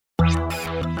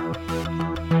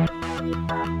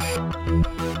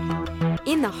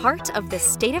In the heart of the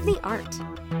state-of-the-art,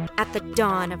 at the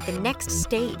dawn of the next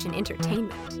stage in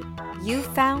entertainment, you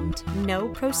found No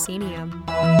Proscenium.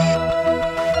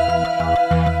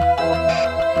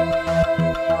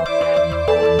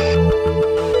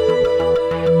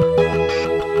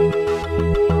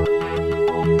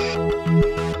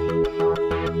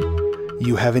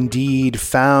 You have indeed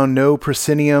found No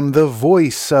Proscenium, the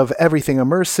voice of everything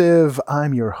immersive.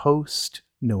 I'm your host,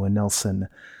 Noah Nelson.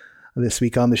 This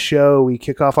week on the show, we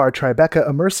kick off our Tribeca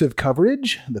Immersive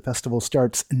coverage. The festival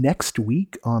starts next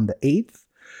week on the 8th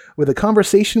with a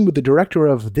conversation with the director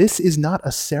of This Is Not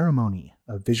a Ceremony,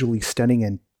 a visually stunning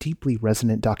and deeply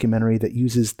resonant documentary that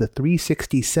uses the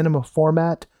 360 cinema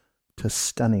format to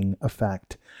stunning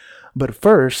effect. But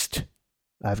first,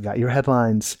 I've got your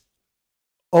headlines.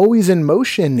 Always in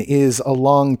Motion is a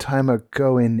long time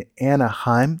ago in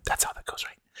Anaheim. That's how that goes,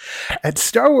 right? At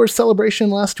Star Wars Celebration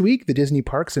last week, the Disney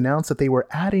parks announced that they were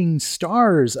adding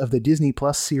stars of the Disney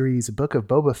Plus series Book of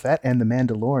Boba Fett and The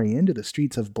Mandalorian to the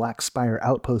streets of Black Spire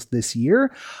Outpost this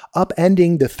year,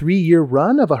 upending the 3-year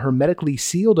run of a hermetically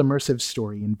sealed immersive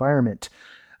story environment.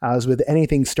 As with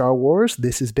anything Star Wars,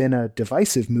 this has been a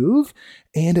divisive move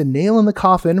and a nail in the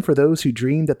coffin for those who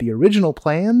dreamed that the original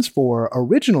plans for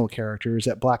original characters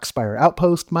at Black Spire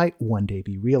Outpost might one day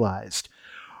be realized.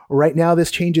 Right now,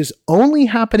 this change is only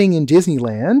happening in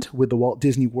Disneyland, with the Walt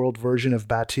Disney World version of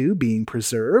Batuu being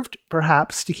preserved,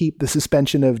 perhaps to keep the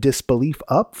suspension of disbelief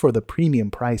up for the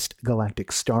premium-priced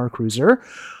Galactic Star Cruiser,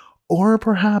 or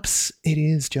perhaps it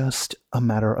is just a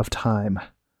matter of time.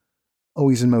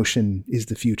 Always in Motion is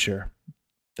the future.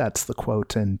 That's the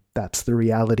quote, and that's the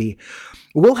reality.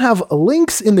 We'll have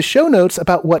links in the show notes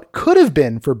about what could have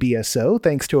been for BSO,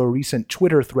 thanks to a recent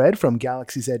Twitter thread from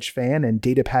Galaxy's Edge fan and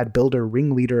datapad builder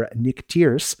ringleader Nick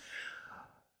Tierce.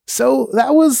 So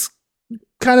that was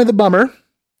kind of the bummer.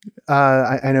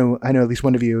 I know at least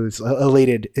one of you is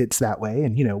elated it's that way,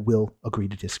 and, we'll agree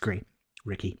to disagree.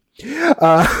 Ricky.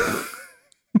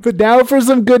 But now for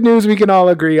some good news we can all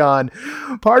agree on.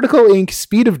 Particle Inc.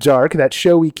 Speed of Dark, that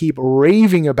show we keep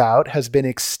raving about, has been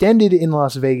extended in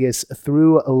Las Vegas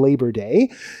through Labor Day.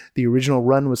 The original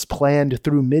run was planned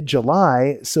through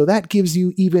mid-July, so that gives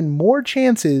you even more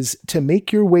chances to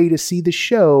make your way to see the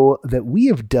show that we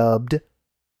have dubbed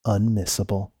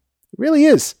unmissable. It really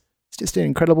is. It's just an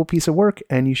incredible piece of work,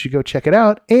 and you should go check it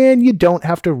out, and you don't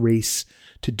have to race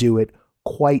to do it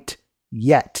quite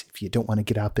yet. If you don't want to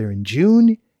get out there in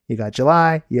June, you got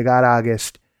July, you got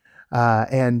August,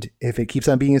 and if it keeps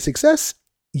on being a success,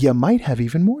 you might have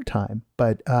even more time,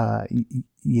 but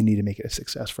you need to make it a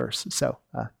success first. So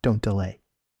don't delay.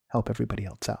 Help everybody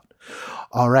else out.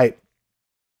 All right.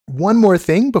 One more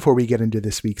thing before we get into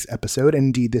this week's episode.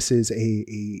 Indeed, this is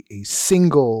a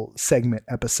single segment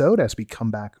episode as we come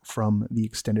back from the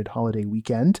extended holiday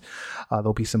weekend.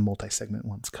 There'll be some multi-segment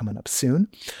ones coming up soon.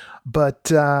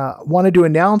 But wanted to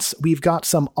announce we've got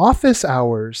some office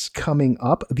hours coming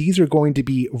up. These are going to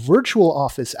be virtual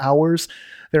office hours.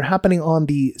 They're happening on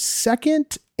the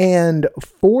 2nd and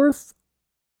 4th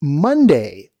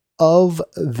Monday of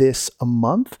this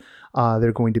month.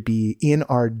 They're going to be in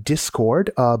our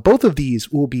Discord. Both of these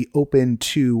will be open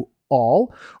to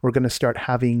all. We're going to start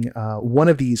having one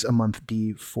of these a month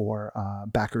be for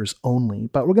backers only.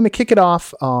 But we're going to kick it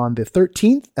off on the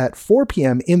 13th at 4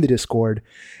 p.m. in the Discord,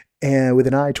 and with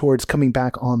an eye towards coming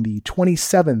back on the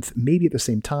 27th, maybe at the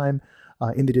same time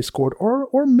in the Discord,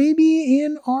 or maybe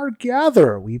in our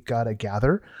Gather. We've got a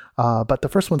Gather, but the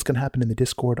first one's going to happen in the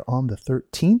Discord on the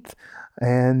 13th.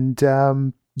 And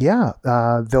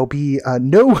there'll be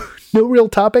no real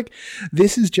topic.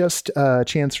 This is just a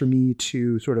chance for me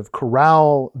to sort of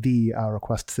corral the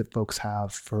requests that folks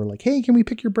have for, like, hey, can we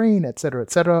pick your brain, et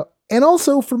cetera, and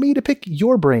also for me to pick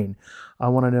your brain. I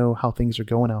want to know how things are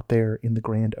going out there in the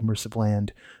grand immersive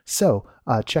land. So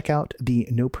check out the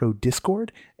NoPro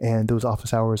Discord, and those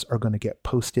office hours are going to get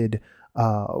posted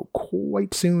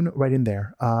quite soon right in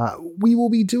there. We will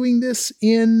be doing this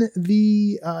in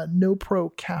the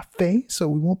NoPro Cafe, so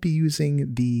we won't be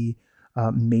using the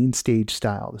main stage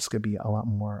style. This is going to be a lot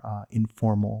more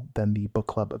informal than the book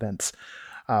club events.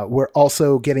 We're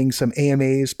also getting some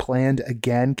AMAs planned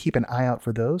again. Keep an eye out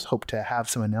for those. Hope to have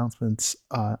some announcements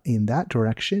in that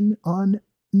direction on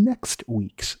next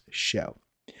week's show.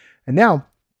 And now,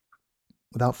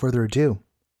 without further ado,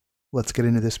 let's get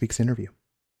into this week's interview.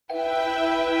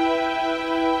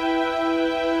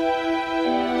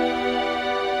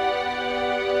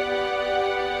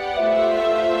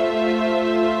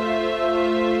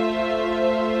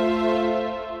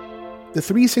 The The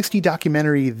 360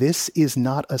 documentary This Is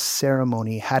Not a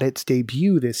Ceremony had its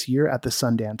debut this year at the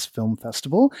Sundance Film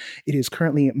Festival. It is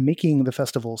currently making the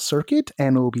festival circuit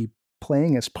and will be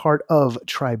playing as part of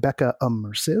Tribeca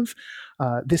Immersive.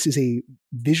 This is a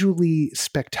visually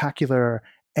spectacular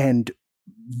and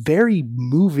very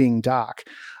moving doc,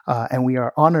 and we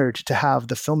are honored to have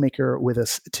the filmmaker with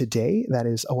us today. That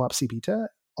is Awap Sibita,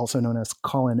 also known as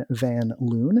Colin Van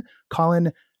Loon.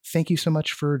 Colin, thank you so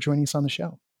much for joining us on the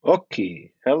show.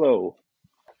 Okay, hello.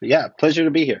 Yeah, pleasure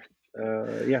to be here.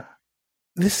 Yeah.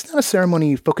 This Is Not a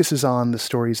Ceremony focuses on the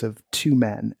stories of two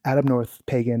men, Adam North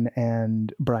Pagan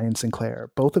and Brian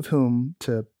Sinclair, both of whom,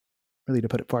 to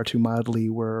put it far too mildly,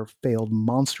 were failed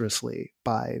monstrously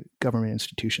by government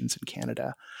institutions in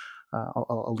Canada.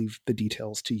 I'll leave the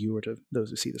details to you or to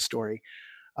those who see the story.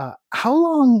 How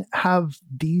long have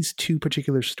these two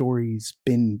particular stories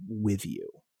been with you?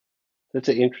 That's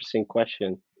an interesting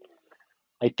question.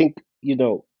 I think,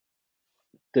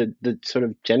 the sort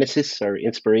of genesis or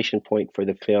inspiration point for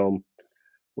the film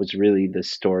was really the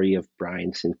story of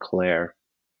Brian Sinclair.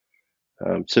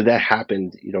 So that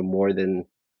happened, more than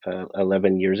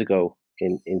 11 years ago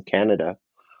in Canada,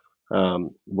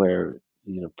 where,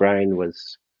 Brian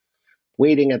was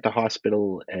waiting at the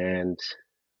hospital, and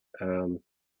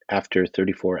after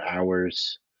 34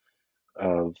 hours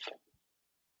of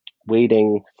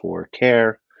waiting for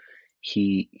care,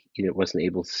 he wasn't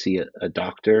able to see a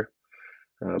doctor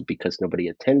because nobody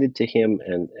attended to him,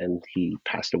 and he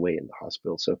passed away in the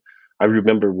hospital. So I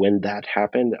remember when that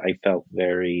happened, I felt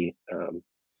very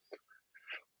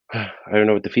I don't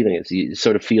know what the feeling is. You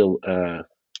sort of feel uh,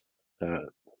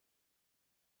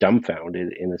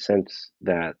 dumbfounded in the sense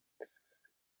that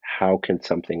how can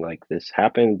something like this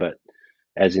happen? But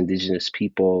as Indigenous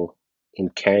people in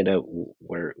Canada,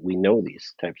 where we know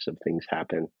these types of things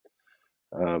happen,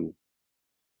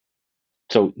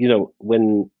 so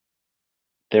when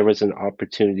there was an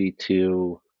opportunity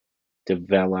to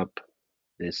develop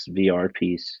this VR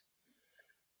piece,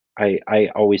 I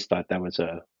always thought that was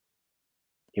a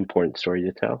important story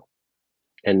to tell.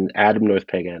 And Adam North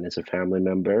Pagan is a family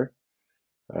member,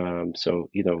 so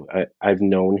I've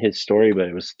known his story, but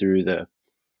it was through the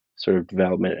sort of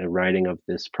development and writing of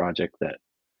this project that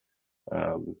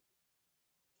um,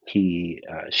 he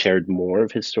shared more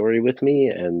of his story with me,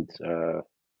 and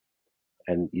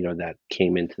that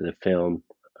came into the film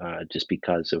just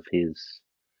because of his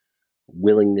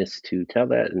willingness to tell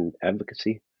that and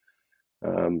advocacy.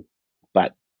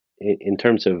 But in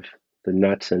terms of the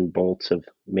nuts and bolts of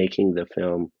making the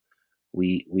film,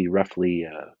 we roughly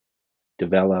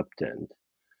developed and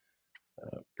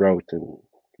wrote and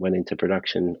went into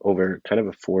production over kind of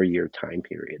a 4-year time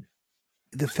period.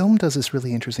 The film does this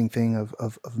really interesting thing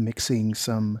of mixing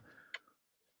some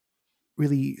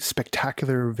really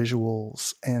spectacular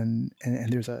visuals and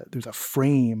there's a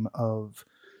frame of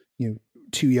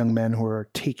two young men who are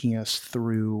taking us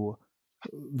through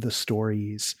the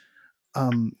stories.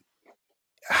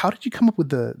 How did you come up with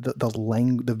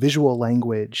the visual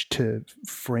language to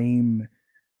frame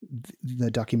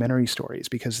the documentary stories?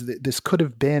 Because this could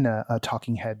have been a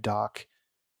talking head doc,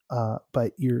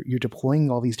 but you're deploying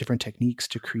all these different techniques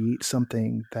to create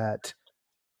something that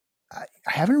I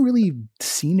haven't really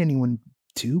seen anyone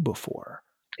do before.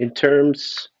 In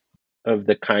terms of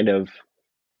the kind of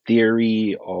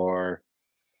theory or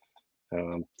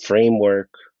framework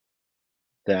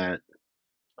that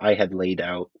I had laid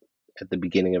out at the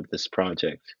beginning of this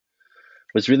project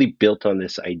was really built on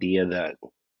this idea that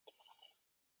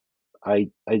I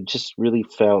just really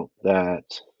felt that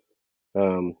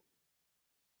um,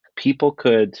 people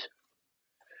could,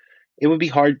 it would be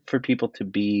hard for people to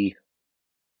be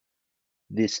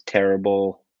this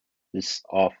terrible, this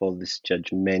awful, this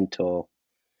judgmental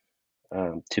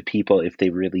to people if they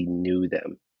really knew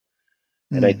them.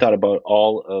 And I thought about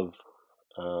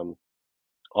um,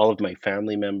 all of my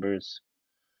family members,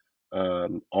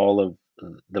 all of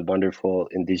the wonderful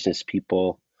Indigenous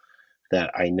people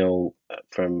that I know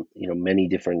from many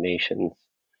different nations,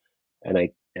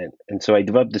 and so I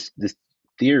developed this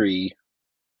theory,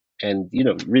 and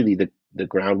really the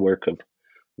groundwork of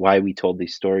why we told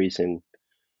these stories in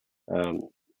um,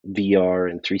 VR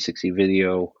and 360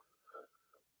 video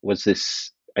was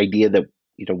this idea that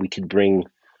we could bring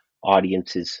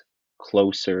audiences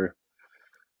closer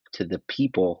to the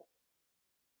people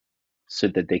so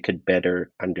that they could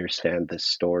better understand the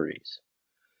stories.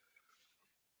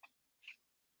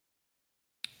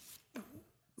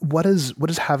 What is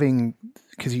having,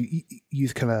 because you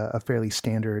use kind of a fairly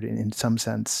standard in some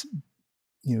sense,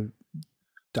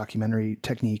 documentary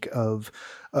technique of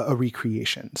a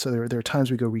recreation. So there are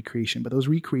times we go recreation, but those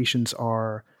recreations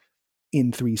are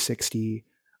in 360,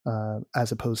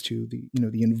 as opposed to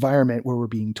the environment where we're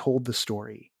being told the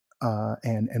story,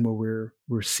 and where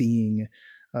we're seeing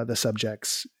the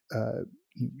subjects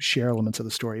share elements of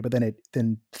the story, but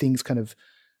then things kind of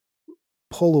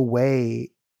pull away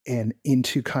and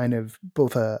into kind of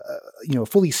both a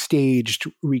fully staged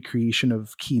recreation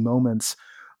of key moments,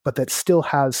 but that still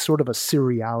has sort of a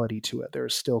seriality to it.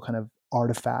 There's still kind of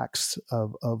artifacts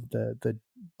of the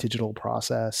digital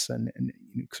process and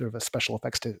sort of a special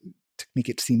effects to make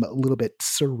it seem a little bit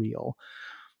surreal.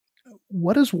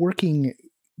 What is working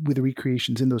with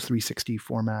recreations in those 360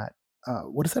 format?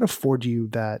 What does that afford you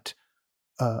that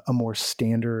a more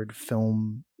standard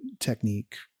film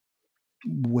technique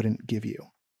wouldn't give you?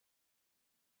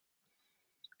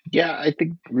 Yeah, I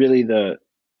think really the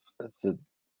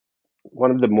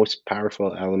one of the most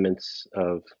powerful elements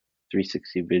of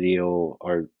 360 video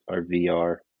or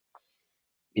VR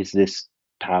is this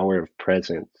power of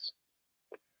presence.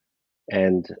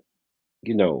 And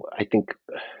I think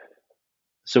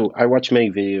so. I watch many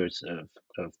videos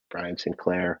of Brian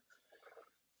Sinclair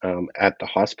at the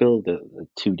hospital, the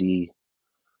 2D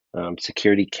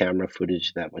security camera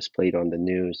footage that was played on the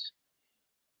news.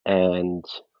 And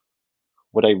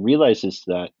what I realize is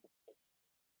that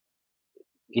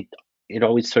it it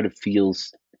always sort of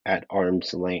feels at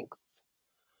arm's length.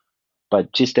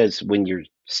 But just as when you're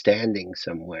standing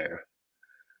somewhere,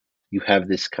 you have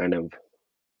this kind of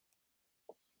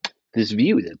this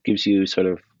view that gives you sort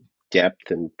of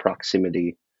depth and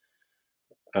proximity.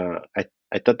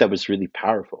 I thought that was really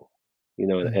powerful,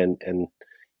 Mm. and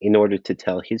in order to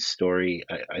tell his story,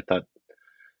 I thought,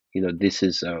 this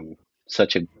is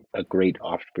such a great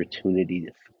opportunity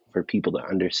for people to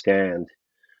understand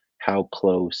how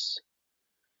close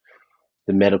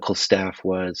the medical staff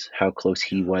was, how close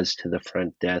he was to the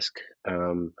front desk,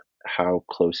 how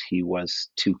close he was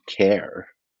to care,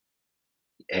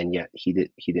 and yet he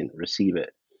didn't receive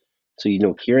it. So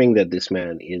hearing that this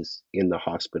man is in the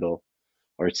hospital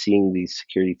or seeing these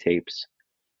security tapes,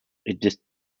 it just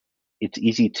it's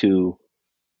easy to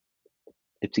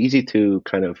it's easy to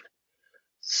kind of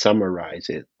summarize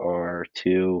it or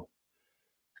to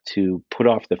put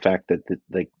off the fact that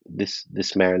like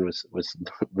this man was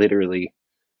literally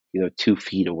 2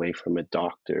 feet away from a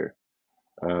doctor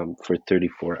for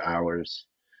 34 hours.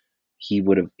 He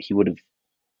would have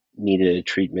needed a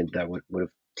treatment that would have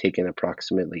taken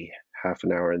approximately half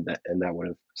an hour, and that would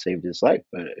have saved his life.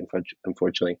 But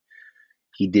unfortunately,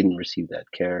 he didn't receive that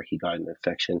care. He got an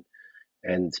infection,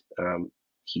 and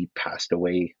he passed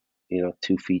away.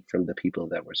 2 feet from the people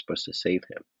that were supposed to save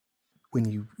him. When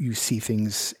you see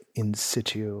things in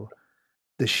situ,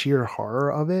 the sheer horror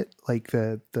of it, like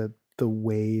the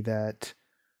way that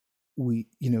we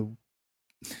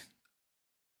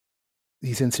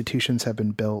these institutions have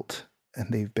been built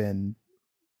and they've been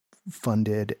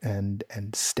funded and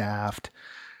staffed,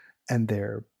 and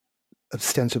they're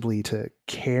ostensibly to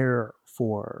care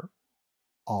for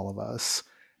all of us,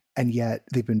 and yet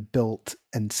they've been built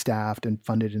and staffed and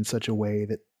funded in such a way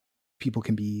that people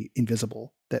can be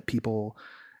invisible, that people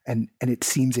and it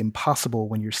seems impossible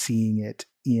when you're seeing it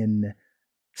in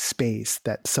space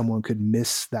that someone could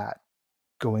miss that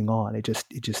going on.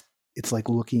 It's like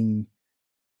looking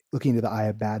into the eye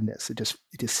of badness. It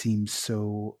just seems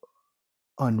so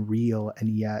unreal, and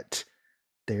yet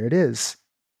there it is.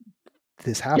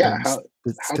 This Yeah, happens. how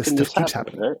This can this stuff keeps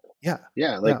happen, happening. right? Yeah,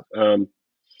 Yeah, like yeah.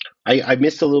 I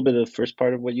missed a little bit of the first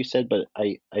part of what you said, but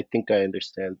I think I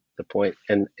understand the point,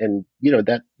 and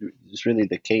that is really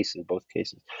the case in both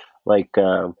cases. Like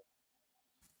the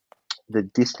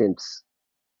distance,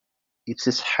 it's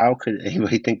just how could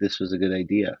anybody think this was a good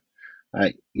idea?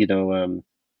 I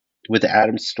with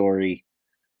Adam's story,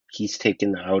 he's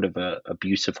taken out of a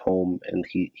abusive home, and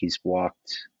he's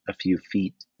walked a few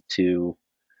feet to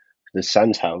the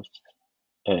son's house,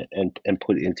 and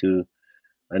put into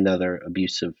another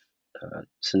abusive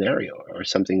scenario, or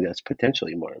something that's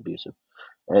potentially more abusive.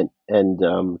 And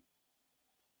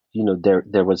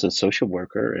there was a social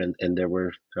worker, and there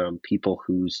were people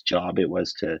whose job it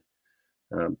was to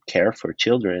care for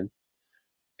children,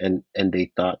 and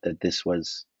they thought that this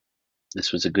was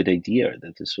a good idea,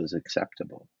 that this was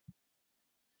acceptable.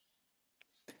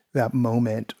 That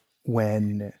moment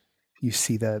when you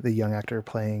see the young actor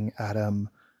playing Adam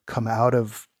come out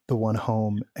of the one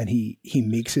home, and he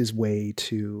makes his way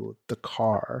to the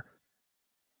car,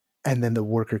 and then the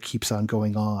worker keeps on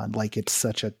going on, like it's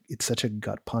such a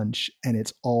gut punch, and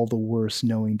it's all the worse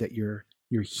knowing that you're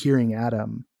hearing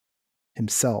Adam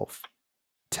himself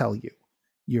tell you.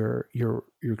 You're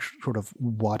sort of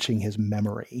watching his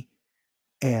memory,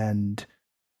 and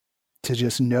to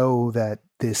just know that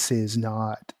this is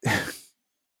not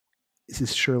this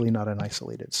is surely not an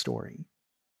isolated story,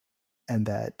 and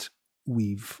that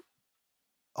we've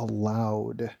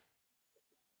allowed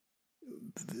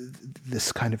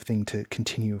this kind of thing to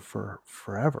continue for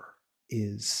forever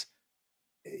is,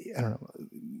 I don't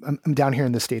know. I'm down here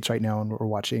in the States right now, and we're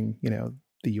watching,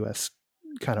 the U.S.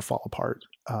 kind of fall apart,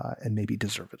 and maybe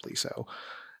deservedly so.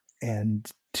 And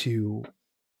to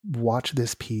watch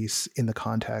this piece in the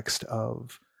context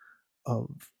of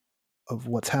of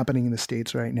what's happening in the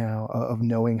States right now, of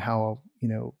knowing how,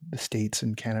 the States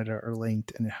and Canada are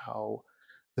linked, and how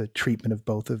the treatment of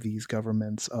both of these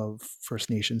governments of First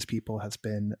Nations people has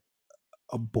been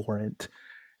abhorrent,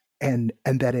 and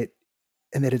that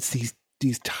it's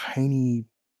these tiny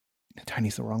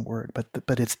is the wrong word,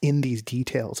 but it's in these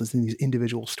details, it's in these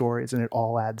individual stories, and it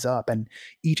all adds up. And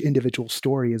each individual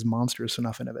story is monstrous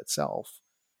enough in of itself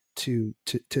to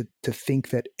think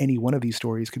that any one of these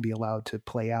stories could be allowed to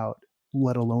play out,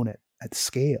 let alone at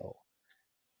scale.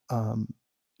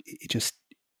 It just,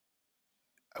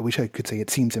 I wish I could say it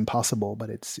seems impossible, but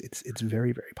it's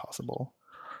very, very possible.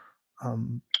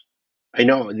 I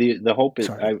know the hope is,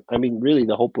 Sorry. I mean, really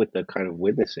the hope with the kind of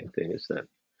witnessing thing is that,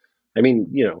 I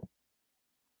mean,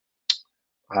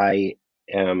 I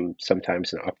am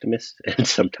sometimes an optimist and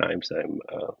sometimes I'm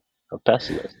a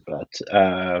pessimist, but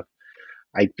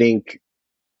I think,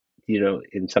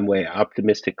 in some way,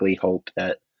 optimistically hope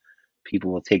that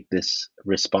people will take this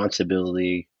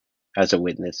responsibility as a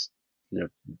witness,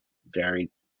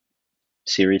 very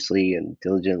seriously and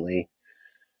diligently.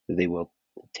 They will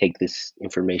take this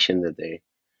information that they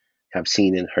have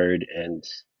seen and heard and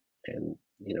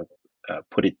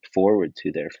put it forward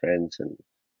to their friends and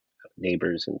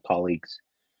neighbors and colleagues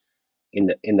in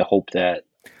the hope that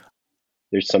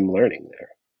there's some learning there.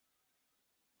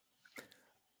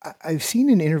 I've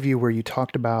seen an interview where you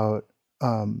talked about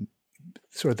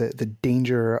sort of the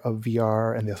danger of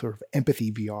VR and the sort of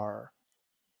empathy VR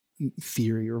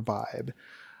theory or vibe.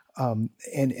 And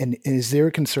is there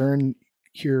a concern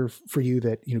here for you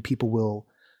that people will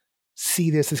see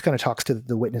this? This kind of talks to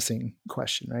the witnessing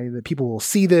question, right? That people will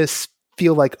see this,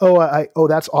 feel like, oh,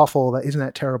 that's awful, that isn't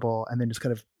that terrible, and then just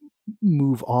kind of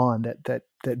move on. That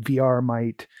VR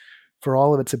might, for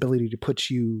all of its ability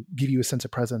to give you a sense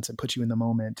of presence and put you in the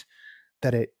moment,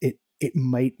 that it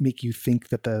might make you think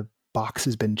that the box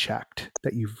has been checked,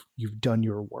 that you've done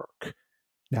your work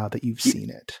now that you've seen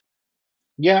it.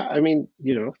 Yeah, I mean,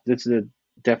 this is a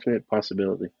definite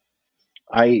possibility.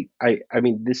 I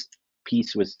mean, this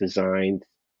piece was designed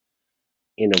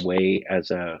in a way as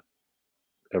a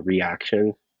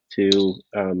reaction to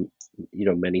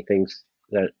many things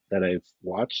that I've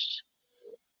watched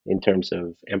in terms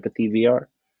of empathy VR,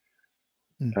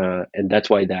 and that's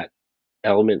why that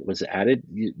element was added.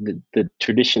 The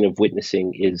tradition of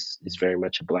witnessing is very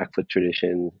much a Blackfoot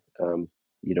tradition.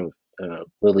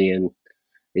 Lillian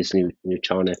is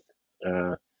Newchoneth.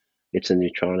 It's a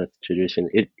Newchoneth tradition.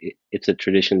 It's a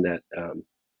tradition that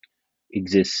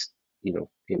exists, in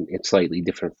slightly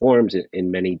different forms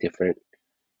in many different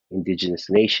indigenous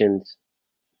nations.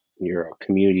 You're a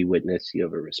community witness. You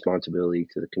have a responsibility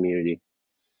to the community.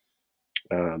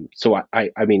 So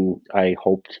I mean, I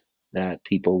hoped that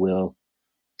people will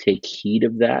take heed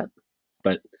of that,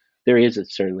 but there is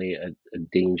certainly a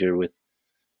danger with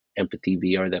empathy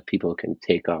VR that people can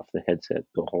take off the headset,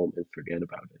 go home, and forget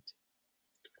about it.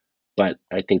 But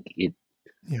I think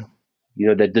Yeah.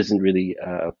 That doesn't really,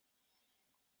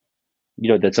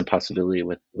 that's a possibility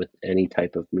with any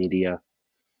type of media,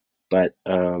 but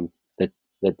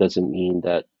that doesn't mean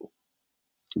that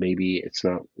maybe it's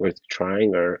not worth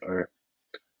trying or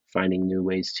finding new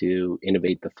ways to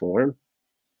innovate the form.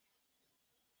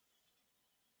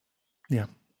 Yeah.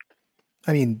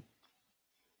 I mean,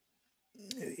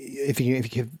 if you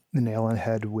hit the nail on the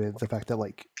head with the fact that,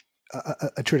 like,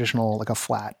 a traditional, like a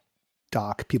flat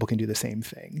dock, people can do the same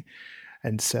thing.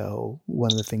 And so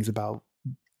one of the things about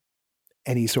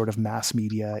any sort of mass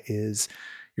media is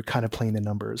you're kind of playing the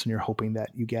numbers, and you're hoping that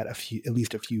you get at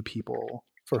least a few people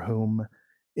for whom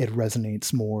it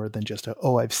resonates more than just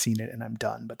I've seen it and I'm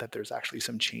done, but that there's actually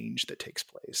some change that takes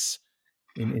place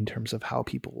in terms of how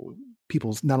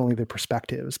people's not only their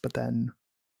perspectives, but then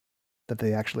that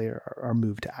they actually are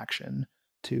moved to action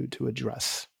to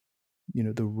address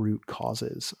the root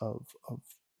causes of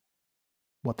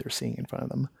what they're seeing in front of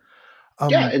them.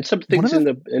 Yeah, and some One of things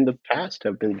in the past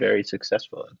have been very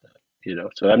successful at that.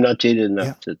 So I'm not jaded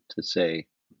enough yeah, to say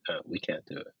we can't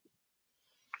do it.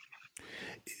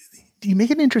 you make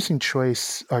an interesting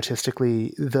choice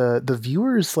artistically. The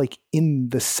viewer's like in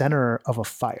the center of a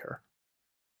fire,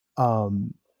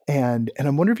 and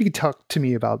I'm wondering if you could talk to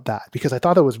me about that, because I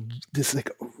thought that was this like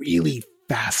really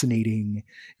fascinating.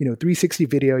 360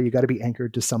 video, you got to be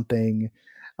anchored to something.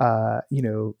 Back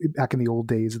in the old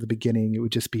days at the beginning, it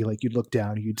would just be like you'd look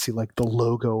down, you'd see like the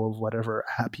logo of whatever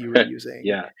app you were using.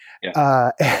 Yeah,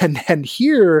 yeah. And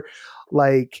here,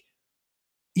 like,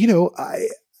 I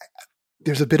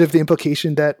there's a bit of the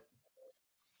implication that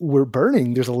we're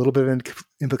burning. There's a little bit of an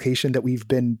implication that we've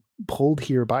been pulled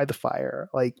here by the fire.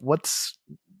 Like, talk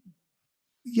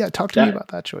to me That about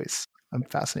that choice. I'm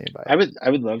fascinated by I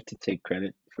it. would love to take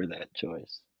credit for that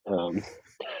choice.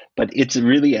 But it's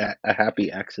really a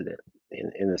happy accident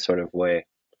in a sort of way.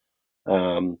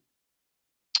 Um,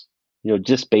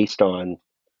 just based on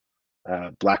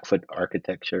Blackfoot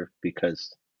architecture,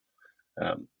 because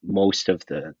most of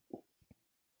the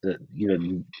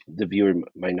viewer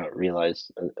might not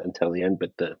realize until the end,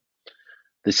 but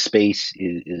the space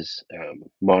is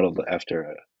modeled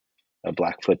after a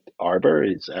Blackfoot arbor.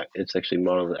 It's actually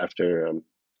modeled after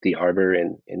the arbor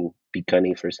in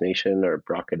Piikani First Nation, or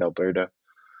Brockett, Alberta,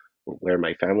 where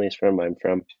my family is from. I'm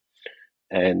from,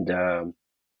 and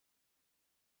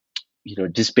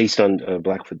just based on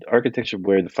Blackfoot architecture,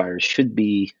 where the fire should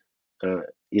be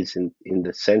is in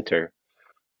the center.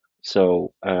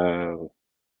 So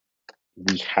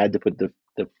we had to put the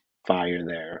fire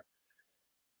there,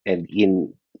 and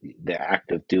in the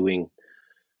act of doing,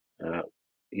 uh,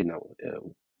 you know,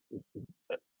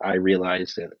 I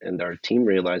realized, and our team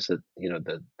realized that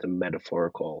the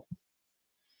metaphorical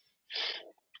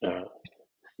uh,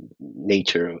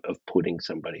 nature of putting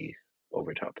somebody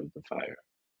over top of the fire.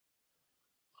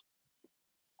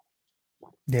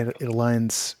 Yeah, it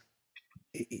aligns.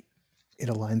 It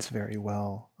aligns very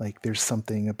well. Like, there's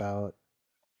something about,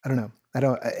 I don't know. I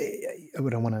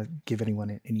don't want to give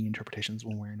anyone any interpretations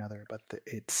one way or another, but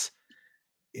it's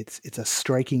a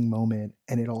striking moment,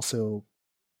 and it also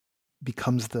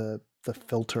becomes the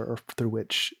filter through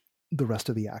which the rest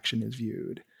of the action is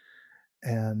viewed.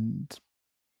 And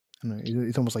I don't know,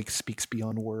 it's almost like speaks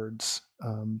beyond words.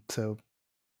 So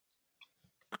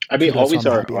I mean, kudos on always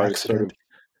the happy our sort accident.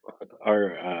 of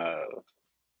our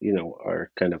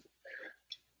our kind of,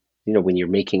 when you're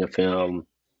making a film,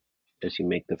 as you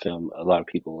make the film, a lot of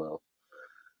people will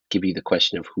give you the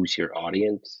question of who's your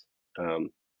audience. Um,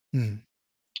 Mm,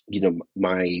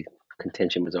 my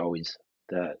contention was always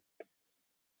that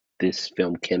this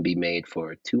film can be made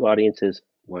for two audiences,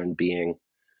 one being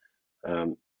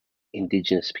um,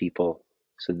 Indigenous people,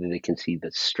 so that they can see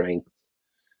the strength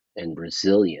and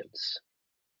resilience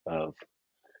of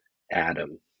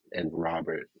Adam and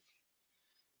Robert.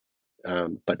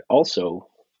 But also,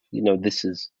 this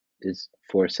is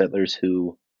for settlers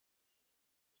who,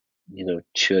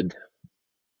 should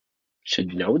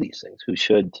know these things, who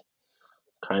should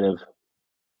kind of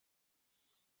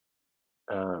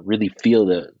really feel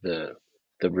the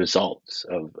results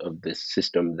of this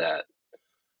system that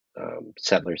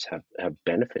settlers have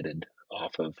benefited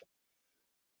off of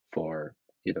for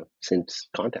since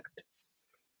contact.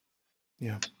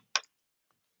 yeah.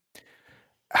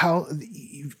 How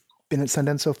you've been at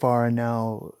Sundance so far, and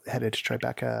now headed to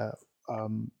Tribeca,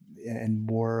 and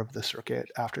more of the circuit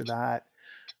after that.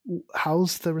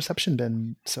 How's the reception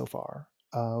been so far?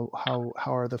 How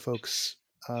are the folks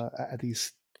at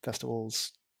these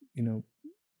festivals, you know,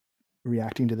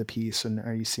 reacting to the piece, and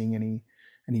are you seeing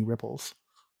any ripples?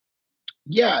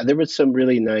 Yeah, there was some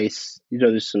really nice,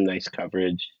 there's some nice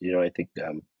coverage. I think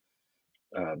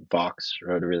Vox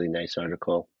wrote a really nice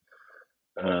article.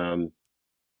 Um,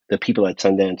 the people at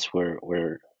Sundance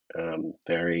were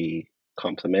very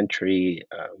complimentary.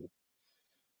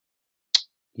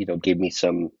 Gave me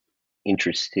some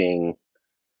interesting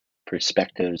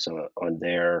perspectives on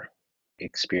their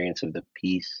experience of the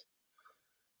piece.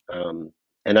 Um,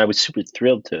 and I was super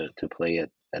thrilled to play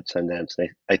at Sundance.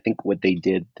 I think what they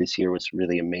did this year was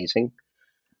really amazing.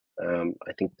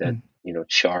 I think that, Mm,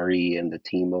 Shari and the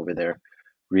team over there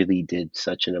really did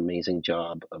such an amazing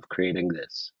job of creating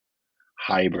this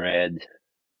hybrid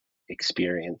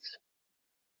experience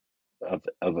of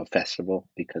a festival,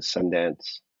 because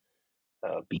Sundance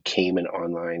became an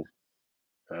online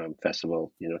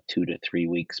festival, 2 to 3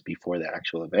 weeks before the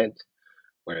actual event,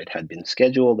 where it had been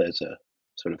scheduled as a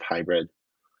sort of hybrid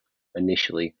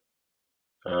initially.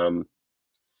 Um,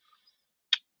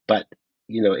 but,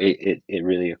 it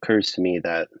really occurs to me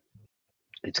that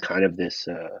it's kind of this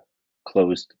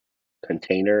closed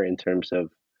container in terms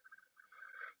of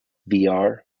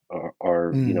VR,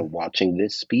 or mm, watching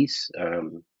this piece.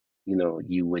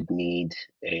 You would need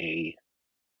a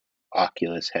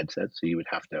Oculus headset, so you would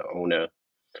have to own a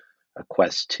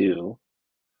Quest 2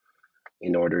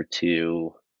 in order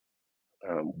to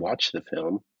watch the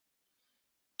film.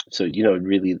 So it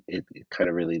kind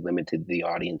of really limited the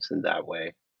audience in that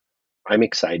way. I'm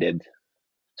excited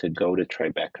to go to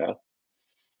Tribeca,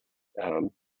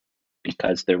 um,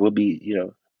 because there will be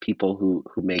people who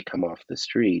may come off the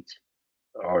street,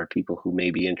 or people who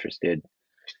may be interested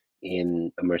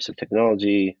in immersive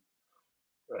technology,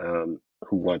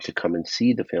 who want to come and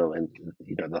see the film, and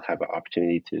they'll have an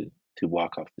opportunity to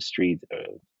walk off the street,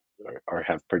 or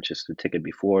have purchased a ticket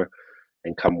before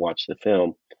and come watch the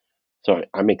film. So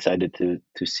I'm excited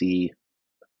to see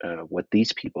what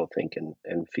these people think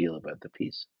and feel about the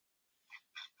piece.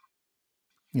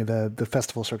 The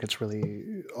festival circuit's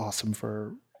really awesome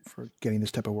for getting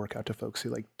this type of work out to folks who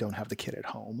like don't have the kid at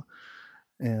home,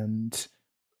 and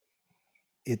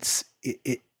it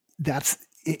that's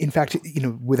in fact,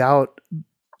 without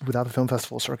the film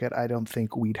festival circuit, I don't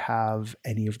think we'd have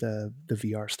any of the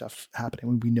VR stuff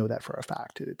happening. We know that for a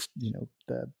fact. It's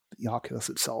the Oculus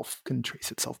itself can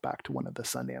trace itself back to one of the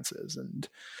Sundances, and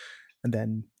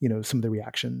then some of the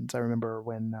reactions. I remember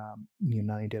when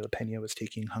Nani de la Pena was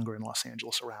taking Hunger in Los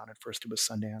Angeles around. At first, it was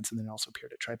Sundance, and then also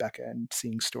appeared at Tribeca, and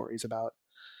seeing stories about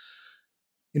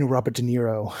Robert De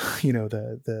Niro,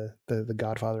 the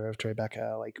Godfather of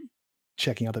Tribeca, like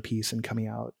checking out the piece and coming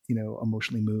out,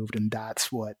 emotionally moved, and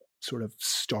that's what sort of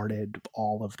started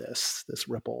all of this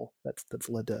ripple that's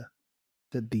led to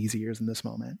these years in this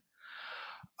moment.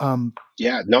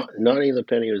 Yeah, Nani Le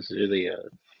Penny was really a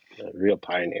real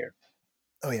pioneer.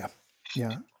 Oh yeah,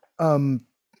 yeah.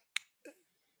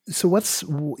 So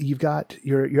you're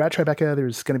at Tribeca.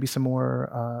 There's going to be some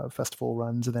more festival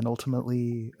runs, and then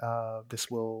ultimately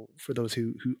this will, for those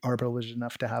who are privileged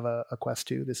enough to have a Quest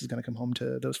 2, this is going to come home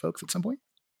to those folks at some point.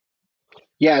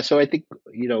 Yeah, so I think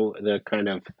the kind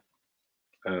of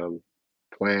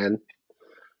plan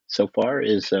so far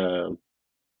is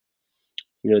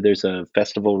there's a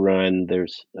festival run.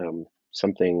 There's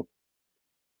something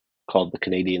called the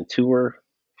Canadian Tour,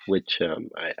 which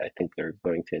I think they're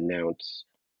going to announce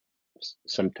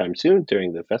sometime soon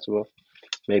during the festival,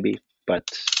 maybe. But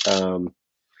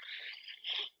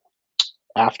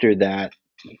after that,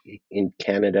 in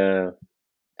Canada,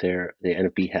 the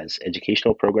NFB has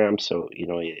educational programs, so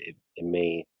it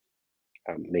may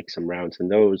make some rounds in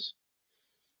those.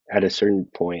 At a certain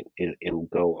point, it'll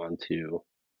go onto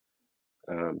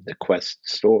the Quest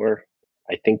store.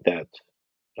 I think that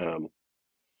um,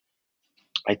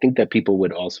 people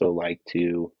would also like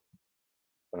to,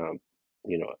 um,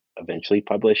 eventually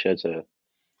publish as a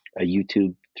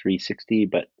YouTube 360,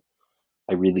 but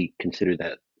I really consider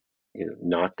that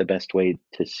not the best way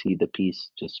to see the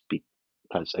piece, just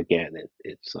because again,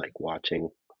 it's like watching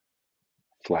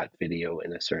flat video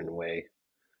in a certain way.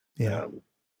 Yeah.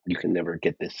 You can never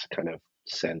get this kind of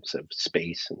sense of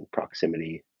space and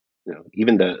proximity.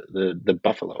 Even the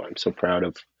buffalo. I'm so proud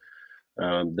of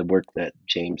the work that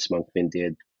James Monkman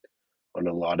did on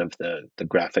a lot of the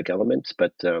graphic elements,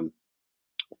 but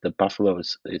the buffalo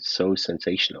is so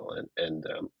sensational,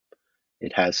 and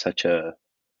it has such a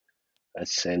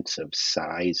sense of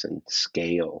size and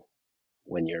scale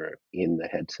when you're in the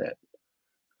headset.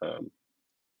 Um,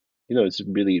 it's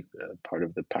really part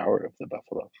of the power of the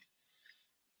buffalo.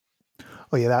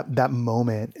 Oh yeah, that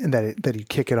moment and that you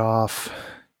kick it off,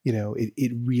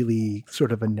 it really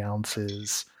sort of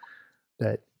announces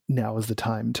that now is the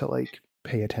time to like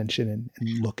pay attention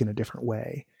and look in a different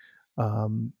way.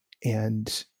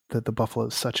 And that the buffalo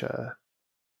is such a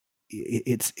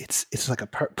it's like a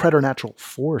preternatural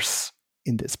force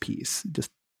in this piece.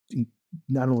 Just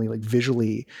not only like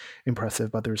visually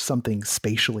impressive, but there's something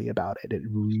spatially about it. It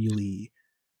really,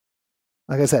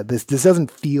 like I said, this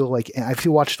doesn't feel like, I've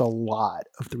watched a lot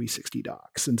of 360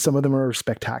 docs, and some of them are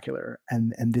spectacular,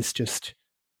 and this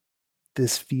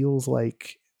feels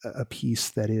like a piece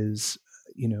that is,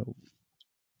 you know,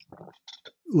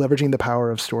 leveraging the power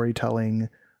of storytelling,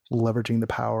 leveraging the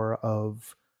power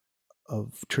of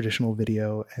traditional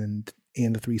video and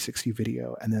the 360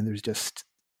 video, and then there's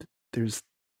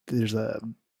there's a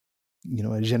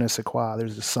a je ne sais quoi.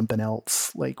 There's just something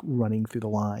else like running through the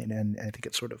line, and I think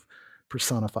it's sort of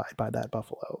personified by that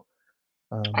buffalo.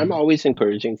 I'm Um, always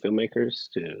encouraging filmmakers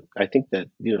to. I think that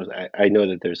I know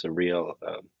that there's a real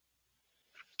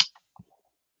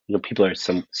people are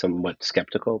somewhat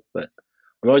skeptical, but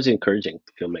I'm always encouraging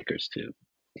filmmakers to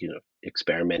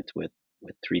experiment with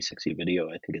 360 video.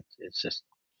 I think it's just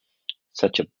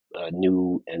such a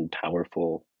new and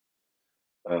powerful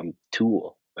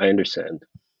tool. I understand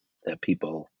that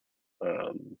people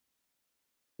um,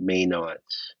 may not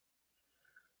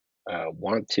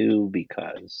want to,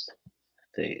 because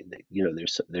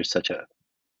there's such a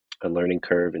learning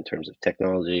curve in terms of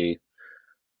technology.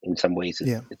 In some ways,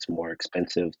 yeah, it's more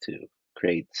expensive to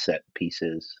create set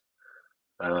pieces.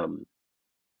 Um,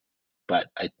 but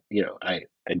I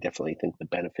definitely think the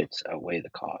benefits outweigh the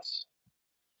costs.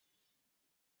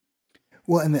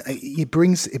 Well, and it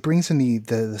brings in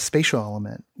the spatial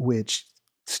element, which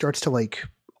starts to like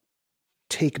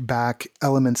take back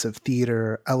elements of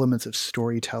theater, elements of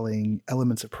storytelling,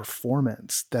 elements of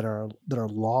performance that are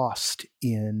lost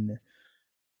in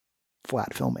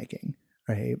flat filmmaking,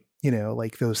 right? You know,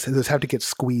 like those have to get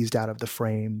squeezed out of the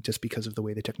frame just because of the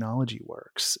way the technology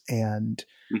works. And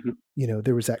Hmm. you know,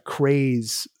 there was that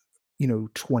craze, you know,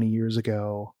 20 years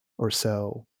ago or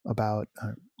so about,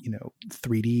 you know,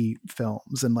 3D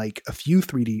films, and like a few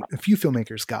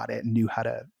filmmakers got it and knew how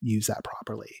to use that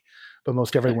properly. But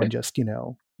most everyone just, you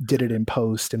know, did it in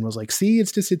post and was like, see,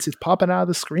 it's popping out of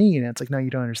the screen. And it's like, no, you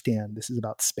don't understand. This is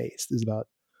about space. This is about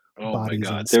Oh my bodies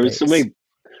in God, there was space.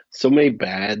 so many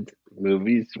bad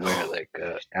movies where like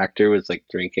actor was like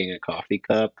drinking a coffee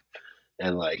cup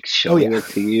and like Oh showing yeah. it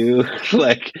to you,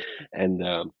 like, and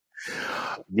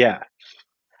yeah,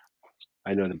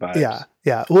 I know the Yeah, vibes.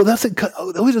 yeah. Well, that's it.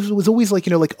 It was always like,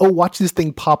 you know, like, oh, watch this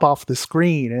thing pop off the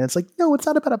screen, and it's like, no, it's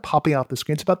not about it popping off the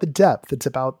screen. It's about the depth. It's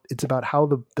about how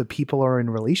the people are in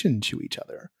relation to each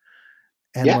other,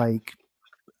 and Yeah, like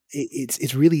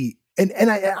it's really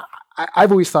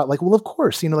I've always thought like, well, of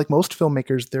course, you know, like most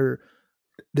filmmakers,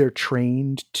 they're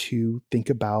trained to think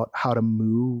about how to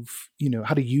move, you know,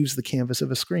 how to use the canvas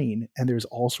of a screen, and there's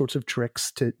all sorts of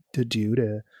tricks to do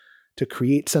to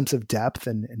create sense of depth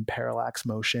and parallax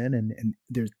motion, and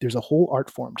there's a whole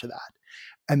art form to that.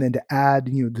 And then to add,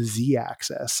 you know, the z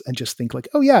axis and just think like,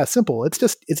 oh yeah, simple, it's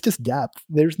just depth,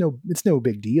 it's no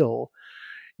big deal,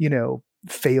 you know,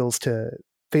 fails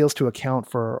to account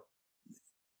for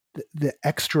the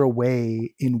extra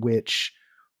way in which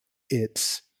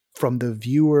it's from the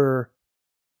viewer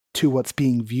to what's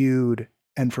being viewed,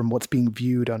 and from what's being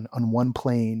viewed on one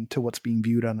plane to what's being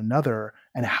viewed on another,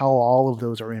 and how all of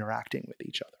those are interacting with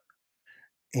each other.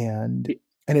 and Y-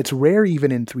 and it's rare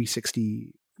even in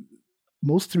 360.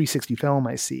 Most 360 film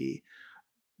I see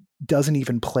doesn't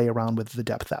even play around with the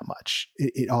depth that much.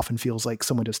 It often feels like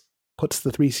someone just puts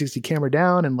the 360 camera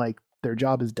down and like their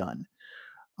job is done.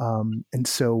 And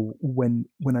so when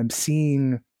I'm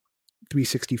seeing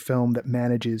 360 film that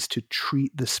manages to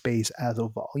treat the space as a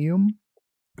volume,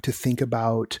 to think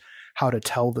about how to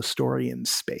tell the story in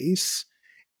space,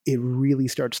 it really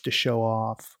starts to show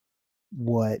off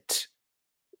what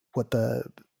what the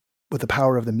what the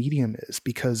power of the medium is,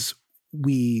 because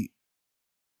we,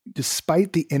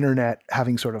 despite the internet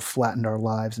having sort of flattened our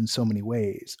lives in so many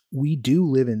ways, we do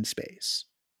live in space.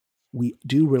 We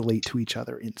do relate to each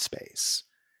other in space.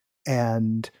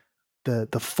 And the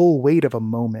full weight of a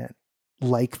moment,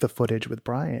 like the footage with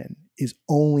Brian, is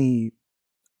only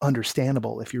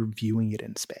understandable if you're viewing it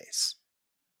in space.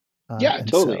 yeah, And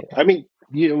totally. so, I mean,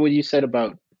 you know what you said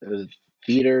about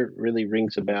theater really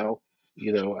rings a bell.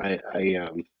 You know, I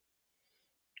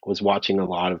was watching a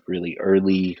lot of really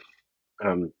early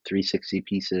 360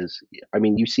 pieces. I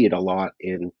mean, you see it a lot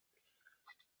in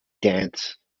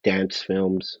dance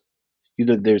films. You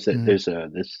know, mm, there's a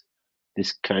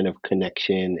this kind of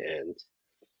connection and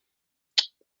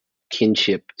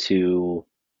kinship to,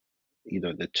 you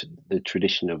know, the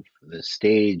tradition of the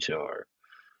stage, or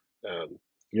um,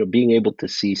 you know, being able to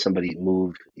see somebody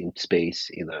move in space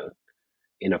in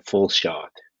a full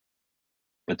shot,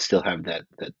 but still have that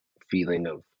feeling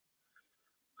of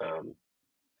um,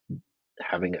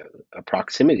 having a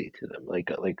proximity to them,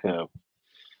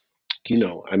 you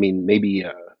know, I mean, maybe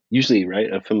usually,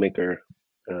 right, a filmmaker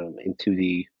in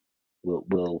 2D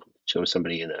will show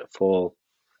somebody in a full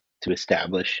to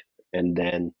establish, and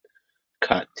then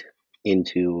cut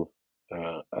into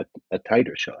a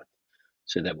tighter shot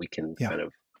so that we can yeah, kind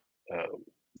of um,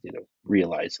 you know,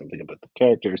 realize something about the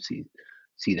character,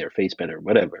 see their face better,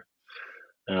 whatever.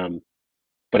 Um,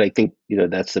 but I think, you know,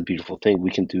 that's the beautiful thing.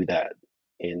 We can do that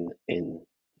in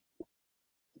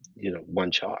you know,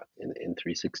 one shot in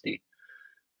 360,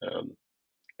 um,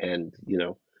 and you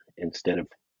know, instead of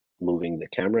moving the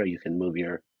camera, you can move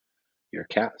your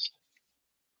cast.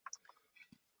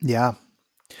 yeah.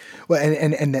 Well,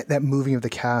 and that moving of the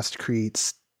cast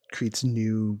creates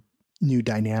new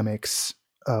dynamics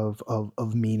of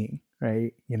meaning,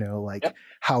 right? You know, like Yep.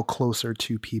 how closer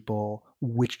to people,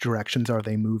 which directions are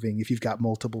they moving? If you've got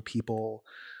multiple people,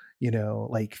 you know,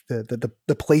 like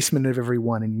the placement of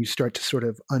everyone, and you start to sort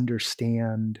of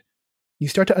understand, you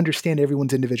start to understand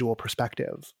everyone's individual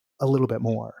perspective a little bit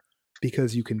more,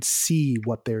 because you can see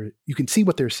what they're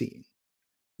seeing.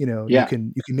 You know, Yeah. you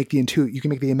can make the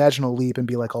imaginal leap and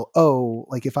be like, oh,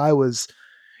 like if I was,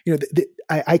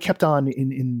 I kept on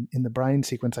in the Brian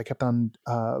sequence. I kept on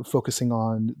focusing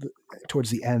on towards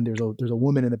the end. There's a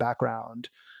woman in the background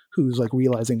who's like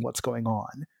realizing what's going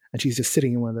on, and she's just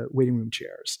sitting in one of the waiting room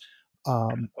chairs.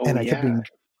 Oh And I kept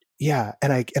yeah.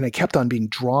 being and I kept on being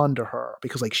drawn to her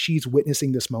because like she's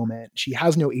witnessing this moment. She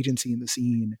has no agency in the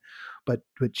scene, but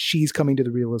she's coming to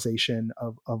the realization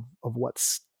of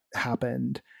what's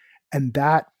happened, and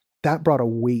that brought a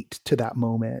weight to that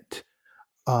moment.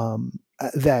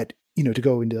 That, to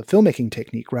go into the filmmaking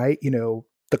technique, right?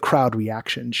 The crowd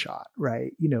reaction shot,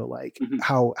 right? Like Hmm.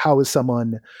 how is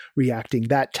someone reacting?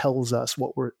 That tells us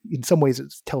in some ways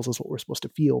it tells us what we're supposed to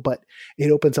feel, but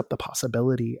it opens up the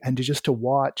possibility, and to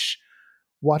watch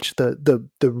the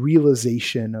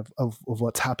realization of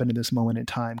what's happened in this moment in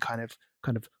time kind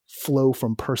of flow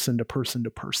from person to person to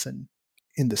person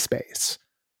in the space.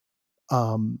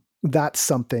 That's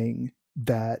something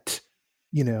that,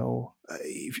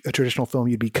 a traditional film,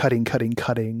 you'd be cutting,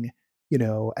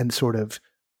 and sort of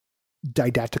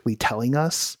didactically telling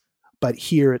us, but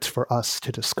here it's for us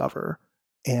to discover.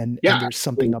 And Yeah, there's I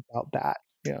something mean, about that.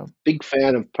 Yeah. big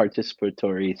fan of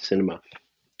participatory cinema.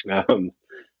 Um,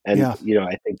 and Yeah.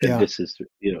 I think that Yeah. this is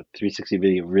 360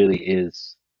 video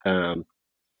um,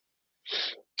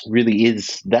 really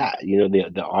is that.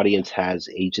 The audience has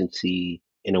agency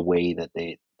in a way that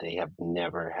they have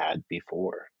never had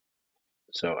before.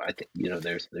 So I think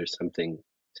there's something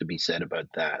to be said about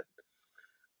that.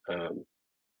 Um,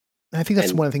 I think that's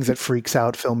and one of the things that freaks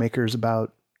out filmmakers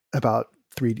about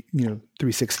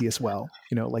 360 as well.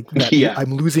 Like that yeah,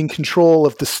 I'm losing control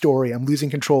of the story. I'm losing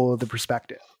control of the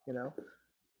perspective,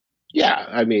 yeah.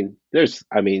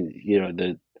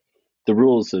 The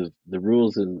rules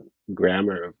and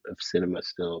grammar of cinema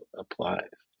still apply.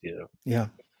 You Yeah.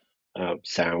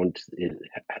 sound.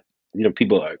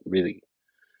 People are really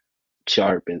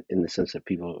sharp in the sense that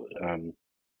people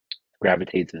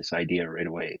gravitate to this idea right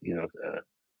away.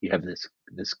 You have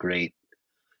this great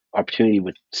opportunity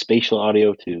with spatial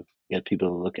audio to get people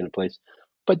to look in a place.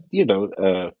 But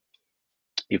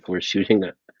if we're shooting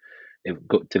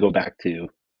to go back to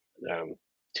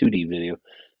 2D video,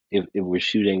 if we're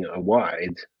shooting a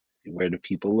wide, where do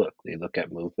people look? They look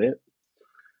at movement.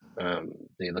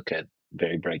 They look at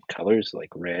very bright colors, like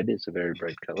red is a very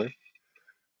bright color.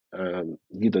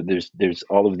 There's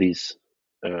all of these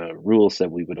rules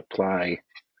that we would apply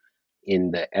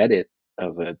in the edit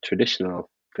of a traditional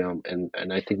film, and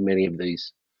I think many of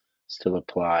these still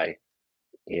apply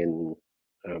in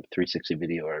 360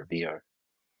 video or VR.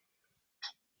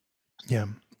 Yeah.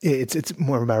 It's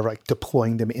more about like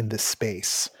deploying them in this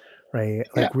space, right?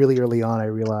 Yeah, Like really early on, I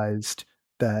realized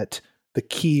that the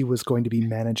key was going to be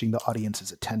managing the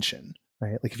audience's attention,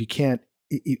 right? Like if you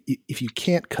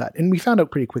can't cut, and we found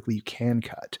out pretty quickly you can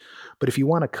cut, but if you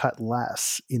want to cut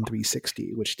less in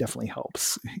 360, which definitely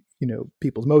helps,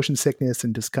 people's motion sickness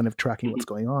and just kind of tracking hmm what's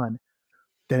going on,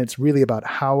 then it's really about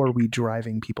how are we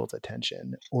driving people's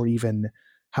attention, or even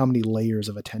how many layers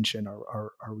of attention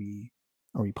are we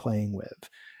playing with.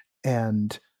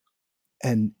 And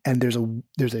there's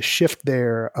a shift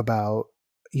there about,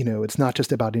 it's not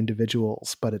just about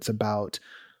individuals, but it's about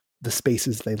the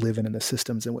spaces they live in and the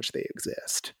systems in which they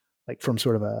exist, like from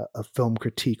sort of a film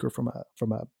critique, or from a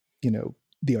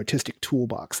the artistic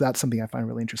toolbox. That's something I find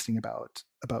really interesting about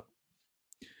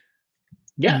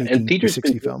yeah. And making theater's been 360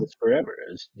 doing film. this forever,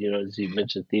 as you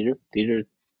mentioned. Theater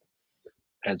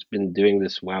has been doing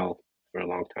this well for a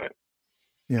long time.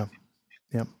 Yeah.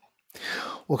 Yeah.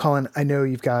 Well, Colin, I know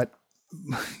you've got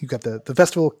the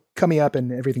festival coming up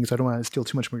and everything, so I don't want to steal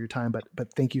too much more of your time,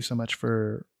 but thank you so much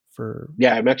for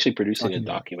Yeah, I'm actually producing a talking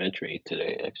to me. documentary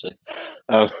today, actually.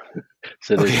 Um,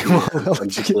 so Okay, well, I'll I'm let you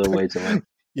just a get little back. ways away.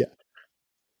 Yeah.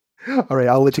 All right,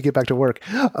 I'll let you get back to work.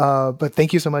 But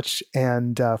thank you so much.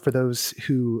 And for those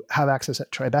who have access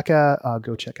at Tribeca,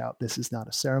 go check out This Is Not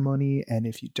a Ceremony. And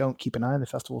if you don't, keep an eye on the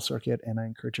festival circuit. And I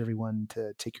encourage everyone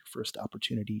to take your first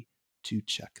opportunity to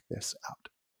check this out.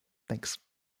 Thanks.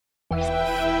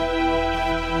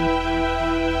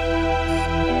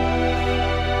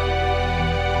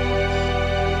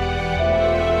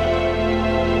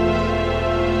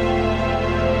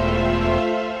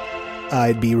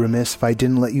 I'd be remiss if I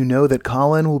didn't let you know that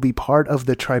Colin will be part of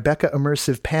the Tribeca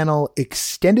Immersive panel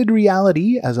Extended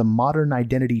Reality as a Modern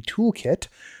Identity Toolkit,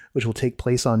 which will take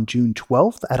place on June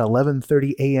 12th at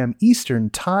 11:30 a.m. Eastern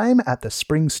Time at the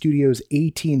Spring Studios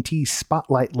AT&T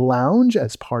Spotlight Lounge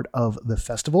as part of the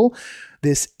festival.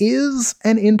 This is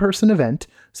an in-person event,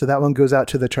 so that one goes out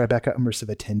to the Tribeca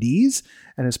Immersive attendees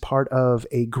and is part of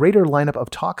a greater lineup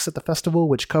of talks at the festival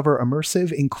which cover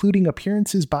Immersive, including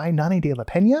appearances by Nani de la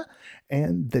Peña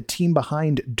and the team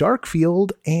behind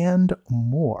Darkfield and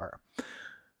more.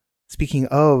 Speaking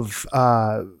of,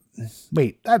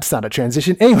 wait, that's not a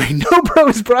transition. Anyway, No Pro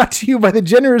is brought to you by the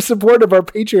generous support of our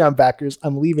Patreon backers.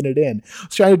 I'm leaving it in. I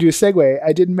was trying to do a segue.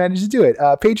 I didn't manage to do it.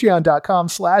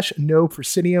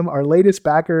 Patreon.com/NoProscenium. Our latest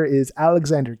backer is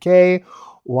Alexander K.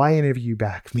 Why any of you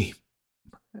back me?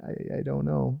 I don't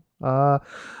know.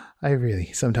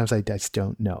 Sometimes I just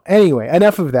don't know. Anyway,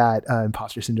 enough of that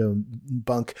imposter syndrome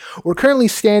bunk. We're currently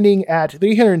standing at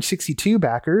 362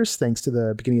 backers, thanks to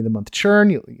the beginning of the month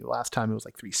churn. Last time it was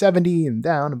like 370 and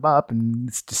down and up, and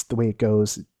it's just the way it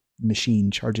goes. Machine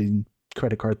charging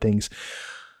credit card things.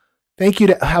 Thank you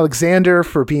to Alexander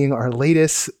for being our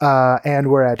latest, and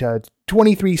we're at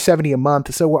 $23.70 a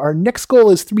month. So our next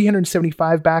goal is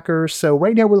 375 backers. So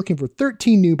right now we're looking for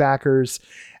 13 new backers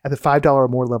at the $5 or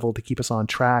more level to keep us on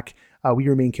track. We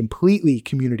remain completely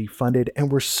community funded,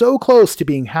 and we're so close to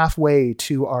being halfway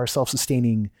to our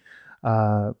self-sustaining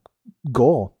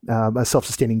goal. A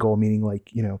self-sustaining goal meaning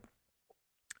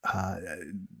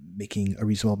making a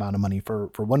reasonable amount of money for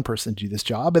one person to do this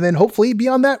job. And then hopefully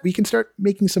beyond that, we can start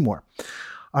making some more.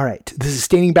 All right. The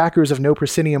sustaining backers of No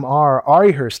Proscenium are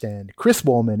Ari Herstand, Chris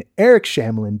Woolman, Eric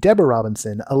Shamlin, Deborah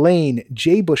Robinson, Elaine,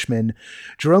 Jay Bushman,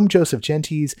 Jerome Joseph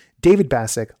Genties, David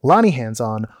Bassick, Lonnie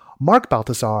Hands-On, Mark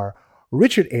Balthazar,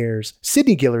 Richard Ayers,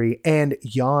 Sydney Guillory, and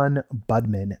Jan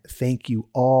Budman. Thank you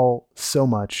all so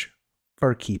much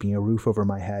for keeping a roof over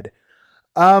my head.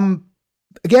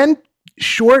 Again,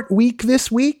 short week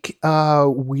this week.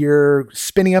 We're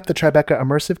spinning up the Tribeca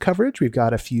Immersive coverage. We've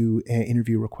got a few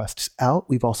interview requests out.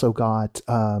 We've also got,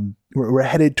 we're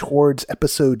headed towards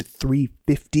episode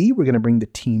 350. We're going to bring the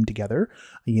team together.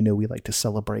 We like to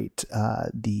celebrate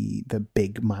the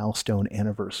big milestone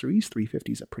anniversaries.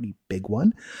 350 is a pretty big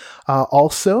one.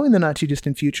 Also, in the not too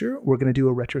distant future, we're going to do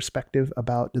a retrospective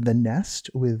about The Nest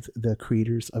with the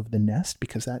creators of The Nest,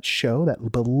 because that show,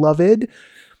 that beloved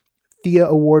Thea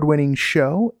award-winning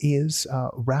show, is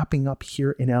wrapping up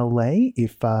here in LA.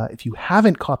 If you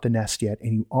haven't caught The Nest yet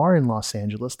and you are in Los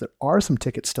Angeles, there are some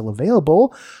tickets still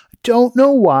available. Don't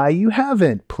know why you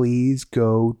haven't. Please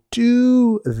go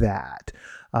do that.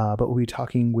 But we'll be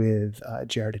talking with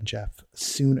Jared and Jeff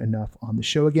soon enough on the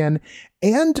show again.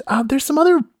 And there's some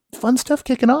other fun stuff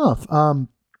kicking off.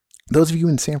 Those of you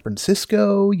in San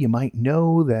Francisco, you might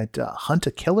know that Hunt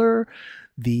a Killer,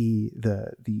 the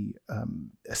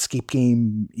escape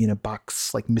game in a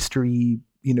box, like mystery,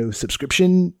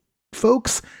 subscription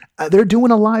folks, they're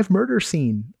doing a live murder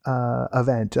scene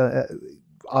event.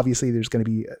 Obviously there's going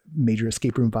to be major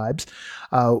escape room vibes.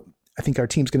 I think our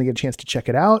team's going to get a chance to check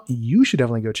it out. You should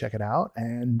definitely go check it out.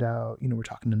 And, we're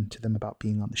talking to them about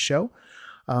being on the show.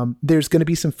 There's going to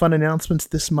be some fun announcements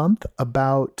this month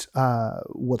about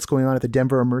what's going on at the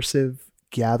Denver Immersive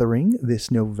Gathering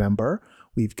this November.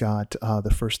 We've got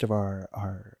the first of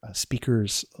our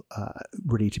speakers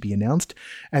ready to be announced.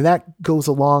 And that goes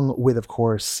along with, of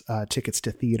course, tickets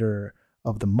to Theater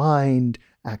of the Mind,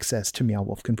 access to Meow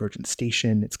Wolf Convergence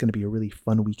Station. It's going to be a really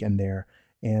fun weekend there.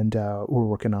 And we're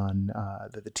working on,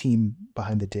 the team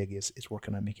behind the dig is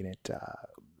working on making it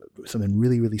something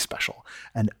really, really special.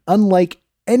 And unlike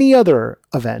any other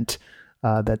event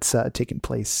that's taken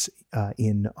place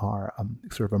in our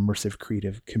sort of immersive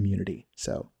creative community.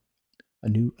 So a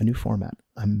new format.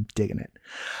 I'm digging it.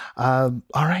 All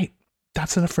right.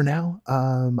 That's enough for now.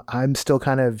 I'm still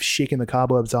kind of shaking the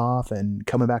cobwebs off and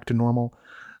coming back to normal.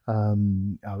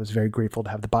 I was very grateful to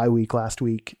have the bye week last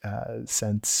week,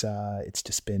 since it's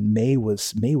just been May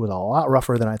was a lot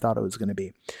rougher than I thought it was going to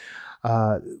be.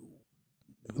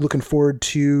 Looking forward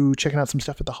to checking out some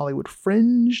stuff at the Hollywood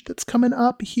Fringe that's coming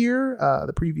up here.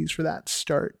 The previews for that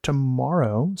start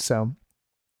tomorrow, so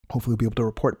hopefully we'll be able to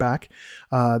report back.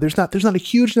 There's not a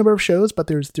huge number of shows, but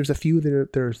there's a few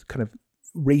that are kind of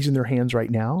raising their hands right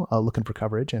now, looking for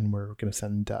coverage, and we're going to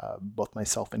send both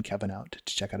myself and Kevin out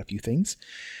to check out a few things.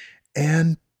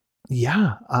 And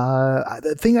yeah,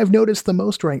 the thing I've noticed the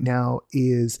most right now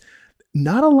is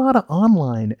not a lot of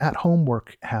online at-home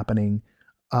work happening,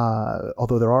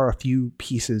 although there are a few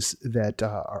pieces that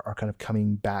are kind of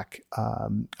coming back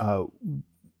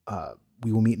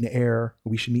We will meet in air.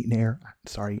 We should meet in air.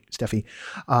 Sorry, Steffi.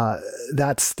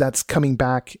 That's coming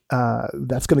back.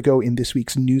 That's going to go in this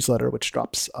week's newsletter, which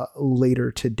drops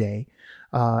later today.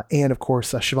 And of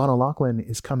course, Siobhan O'Loughlin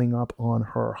is coming up on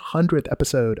her 100th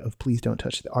episode of Please Don't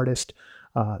Touch the Artist.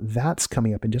 That's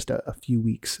coming up in just a few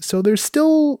weeks. So there's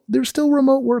still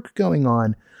remote work going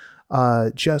on.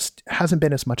 Just hasn't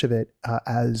been as much of it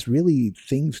as really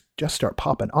things just start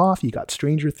popping off. You got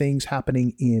Stranger Things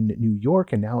happening in New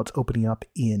York, and now it's opening up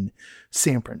in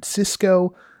San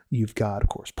Francisco. You've got, of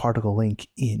course, Particle Link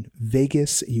in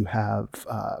Vegas. You have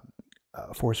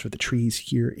Forest for the Trees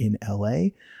here in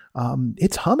LA.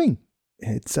 It's humming.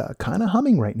 It's kind of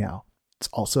humming right now. It's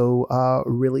also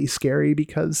really scary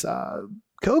because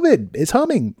COVID is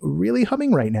really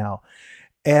humming right now.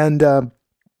 And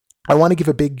I want to give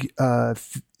a big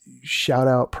shout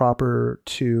out proper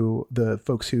to the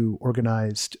folks who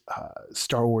organized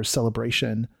Star Wars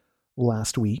Celebration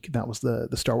last week. That was the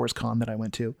Star Wars Con that I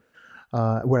went to,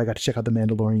 where I got to check out the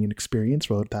Mandalorian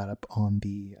experience. Wrote that up on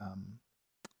the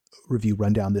review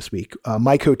rundown this week.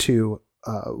 Maiko too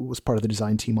was part of the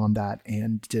design team on that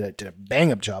and did a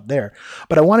bang up job there.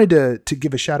 But I wanted to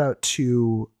give a shout out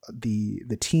to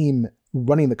the team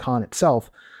running the con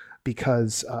itself,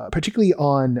 because particularly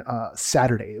on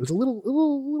Saturday, it was a little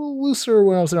looser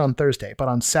when I was there on Thursday, but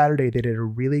on Saturday they did a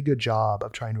really good job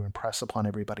of trying to impress upon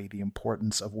everybody the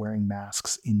importance of wearing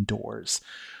masks indoors.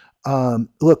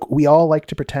 Look, we all like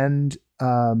to pretend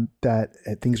that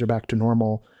things are back to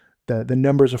normal. The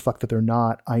numbers are fucked that they're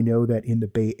not. I know that in the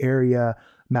Bay Area,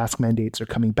 mask mandates are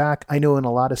coming back. I know in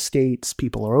a lot of states,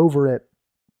 people are over it.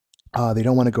 They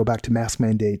don't want to go back to mask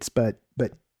mandates, but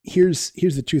here's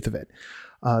the truth of it.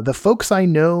 The folks I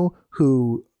know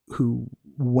who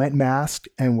went masked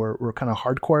and were kind of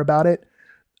hardcore about it,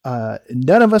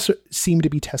 none of us seem to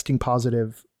be testing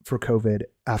positive for COVID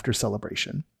after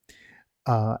Celebration.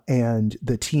 And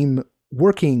the team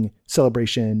working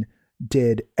Celebration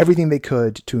did everything they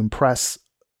could to impress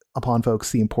upon folks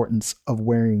the importance of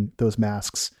wearing those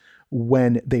masks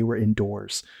when they were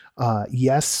indoors.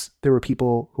 Yes, there were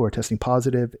people who are testing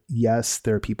positive. Yes,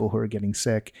 there are people who are getting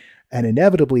sick. And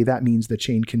inevitably, that means the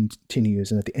chain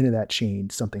continues. And at the end of that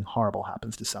chain, something horrible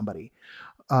happens to somebody.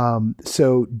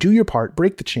 So do your part,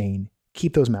 break the chain,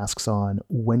 keep those masks on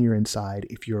when you're inside.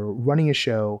 If you're running a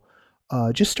show,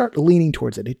 just start leaning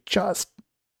towards it. It just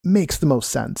makes the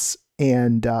most sense.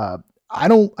 And I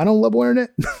don't love wearing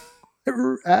it.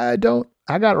 I don't.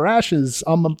 I got rashes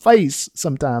on my face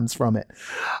sometimes from it.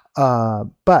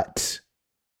 But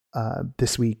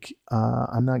this week,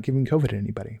 I'm not giving COVID to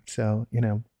anybody. So,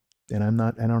 and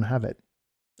I don't have it.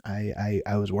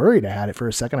 I was worried I had it for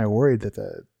a second. I worried that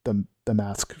the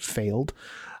mask failed.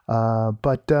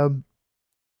 But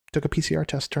took a PCR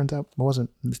test. Turns out it wasn't.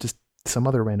 It's just some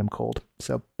other random cold.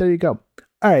 So there you go.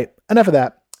 All right. Enough of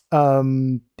that.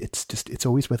 It's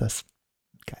always with us.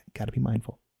 Got to be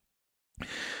mindful.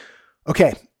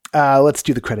 Okay, let's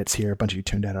do the credits here. A bunch of you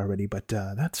tuned out already, but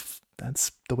that's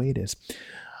the way it is.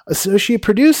 Associate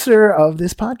producer of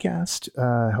this podcast,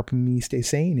 helping me stay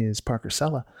sane, is Parker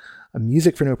Sella.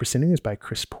 Music for No Pursuing is by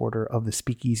Chris Porter of the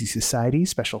Speakeasy Society.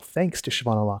 Special thanks to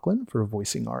Siobhan O'Loughlin for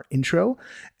voicing our intro.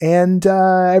 And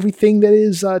everything that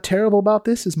is terrible about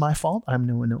this is my fault. I'm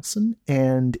Noah Nilsson.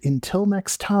 And until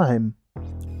next time,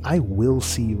 I will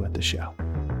see you at the show.